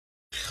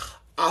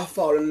I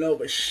fall in love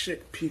with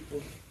sick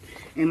people.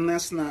 And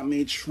that's not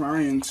me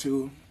trying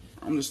to.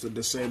 I'm just a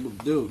disabled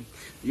dude.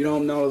 You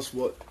don't notice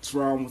what's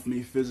wrong with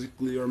me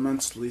physically or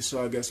mentally,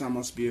 so I guess I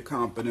must be a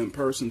competent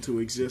person to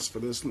exist for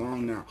this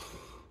long now.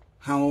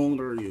 How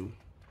old are you?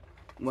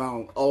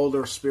 Well,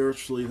 older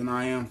spiritually than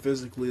I am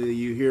physically.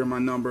 You hear my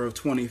number of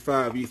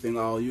 25, you think,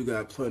 oh, you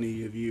got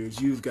plenty of years.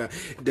 You've got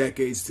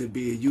decades to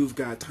be. You've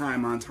got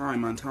time on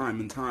time on time,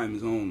 and time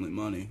is only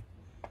money.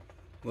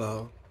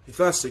 Well, if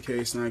that's the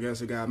case, then I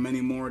guess I got many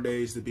more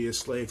days to be a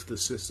slave to the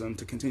system,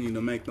 to continue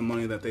to make the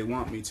money that they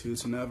want me to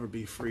never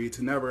be free,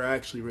 to never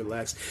actually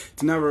relax,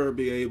 to never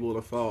be able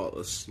to fall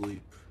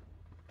asleep,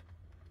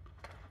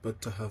 but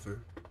to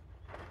hover.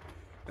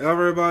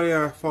 Everybody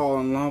I fall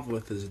in love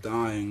with is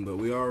dying, but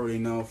we already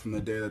know from the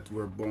day that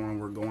we're born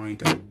we're going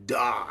to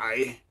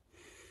die.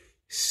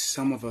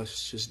 Some of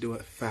us just do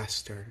it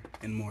faster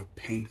and more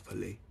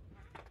painfully.